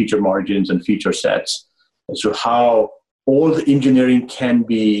approach, feature margins and feature sets, as to how all the engineering can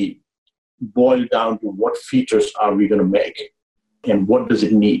be boiled down to what features are we going to make and what does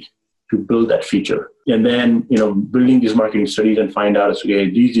it need to build that feature. And then, building these marketing studies and find out, okay,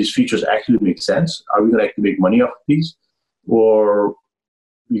 these features actually make sense. Are we going to actually make money off of these? Or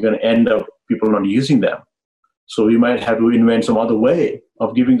we're going to end up people not using them. So we might have to invent some other way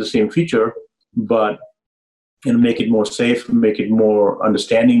of giving the same feature, but make it more safe, make it more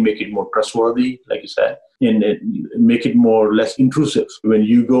understanding, make it more trustworthy, like you said, and make it less intrusive. When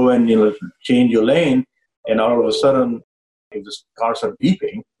you go and change your lane, and all of a sudden, if the cars are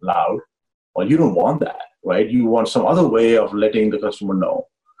beeping loud, well, you don't want that, right? You want some other way of letting the customer know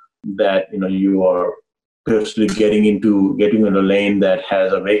that you are personally getting in a lane that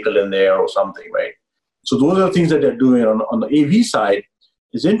has a vehicle in there or something, right? So those are the things that they're doing on the AV side.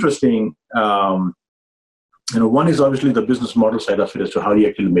 Is interesting. One is obviously the business model side of it as to how do you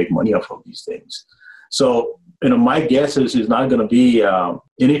actually make money off of these things. So, my guess is it's not going to be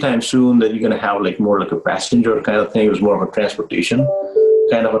anytime soon that you're going to have more like a passenger kind of thing. It was more of a transportation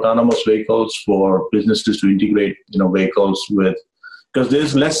kind of autonomous vehicles for businesses to integrate, vehicles with, because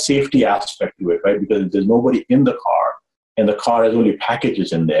there's less safety aspect to it, right? Because there's nobody in the car, and the car has only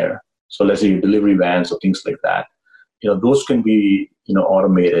packages in there. So let's say your delivery vans or things like that. Those can be,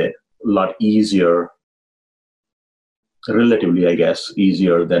 automated a lot easier, relatively, I guess,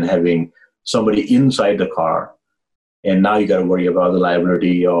 easier than having somebody inside the car. And now you got to worry about the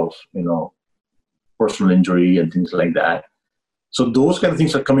liability of, personal injury and things like that. So those kind of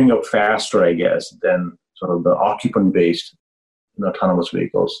things are coming up faster, I guess, than sort of the occupant-based autonomous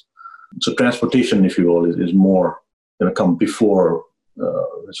vehicles. So transportation, if you will, is more going to come before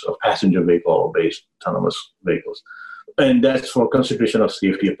sort of passenger vehicle-based autonomous vehicles. And that's for consideration of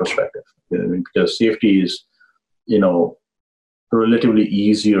safety perspective, because safety is, relatively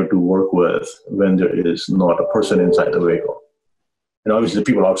easier to work with when there is not a person inside the vehicle. And obviously the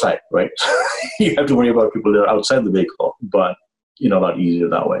people outside, right? You have to worry about people that are outside the vehicle, but, a lot easier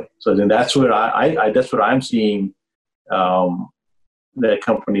that way. So I think that's where that's what I'm seeing that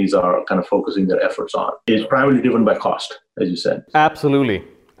companies are kind of focusing their efforts on. It's primarily driven by cost, as you said. Absolutely.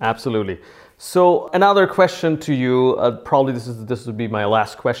 So another question to you, probably this would be my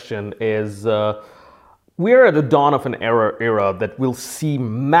last question, is we're at the dawn of an era that will see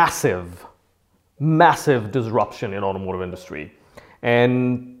massive disruption in automotive industry.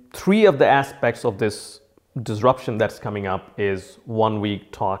 And three of the aspects of this disruption that's coming up is, one we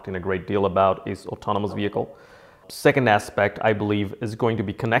talked in a great deal about, is autonomous vehicle. Second aspect, I believe, is going to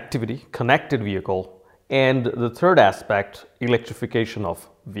be connectivity, connected vehicle. And the third aspect, electrification of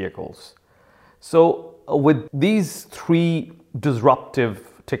vehicles. So with these three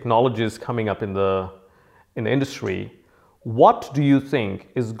disruptive technologies coming up in the industry, what do you think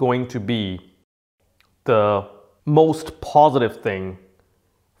is going to be the most positive thing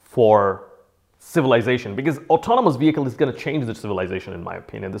for civilization? Because autonomous vehicle is going to change the civilization, in my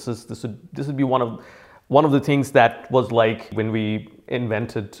opinion. This would be one of the things that was like when we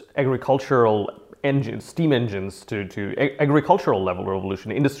invented agricultural engines, steam engines to agricultural level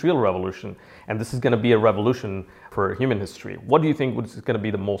revolution, industrial revolution, and this is going to be a revolution for human history. What do you think is going to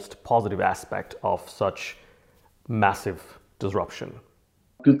be the most positive aspect of such massive disruption?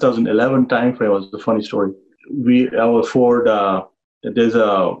 2011 timeframe was a funny story. Our Ford, there's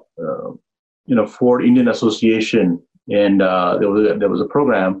a Ford Indian Association, and there was a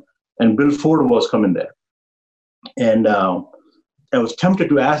program, and Bill Ford was coming there, and I was tempted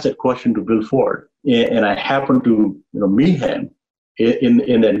to ask that question to Bill Ford, and I happened to meet him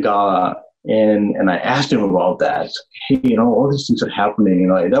in that gala, and I asked him about that. Hey, all these things are happening.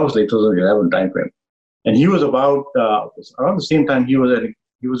 That was like 2011 timeframe, and he was about around the same time he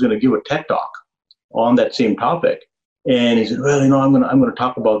was going to give a TED talk on that same topic, And he said, well, I'm gonna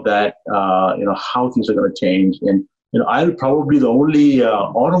talk about that, how things are gonna change. And I'll probably the only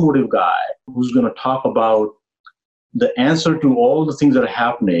automotive guy who's gonna talk about the answer to all the things that are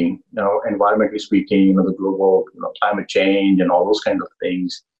happening, environmentally speaking, the global, climate change and all those kind of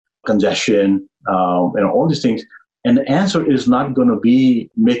things, congestion, all these things. And the answer is not going to be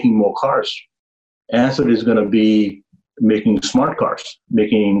making more cars. The answer is going to be making smart cars,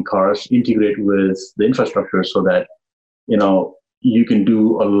 making cars integrate with the infrastructure so that, you can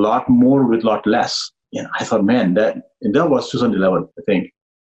do a lot more with a lot less. And I thought, man, that was 2011, I think.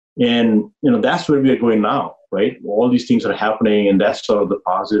 And, that's where we are going now, right? All these things are happening, and that's sort of the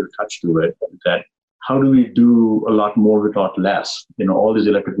positive touch to it, that how do we do a lot more with a lot less? All this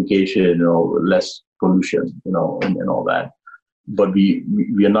electrification, less pollution, and all that. But we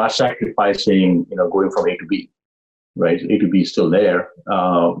are not sacrificing, going from A to B, right? A to B is still there.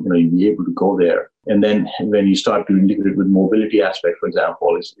 You'll be able to go there. And then when you start to integrate with mobility aspect, for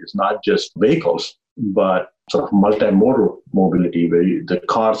example, it's not just vehicles, but sort of multimodal mobility, where the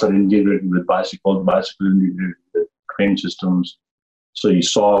cars are integrated with bicycles integrated with train systems. So you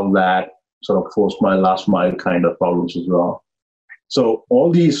solve that sort of first mile, last mile kind of problems as well. So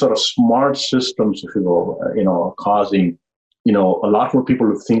all these sort of smart systems, if you will, are causing, a lot more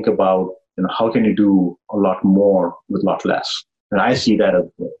people to think about, how can you do a lot more with a lot less? And I see that as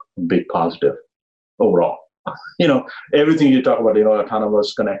a big positive overall. Everything you talk about,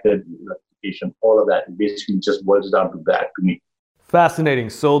 autonomous, connected, electrification, all of that basically just boils down to that to me. Fascinating.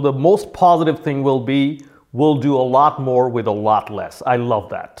 So the most positive thing will be, we'll do a lot more with a lot less. I love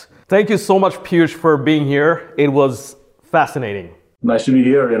that. Thank you so much, Piyush, for being here. It was fascinating. Nice to be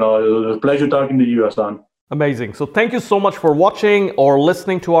here. It was a pleasure talking to you, Hassan. Amazing. So thank you so much for watching or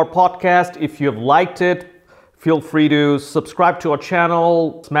listening to our podcast. If you have liked it, feel free to subscribe to our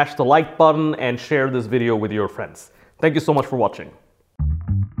channel, smash the like button, and share this video with your friends. Thank you so much for watching.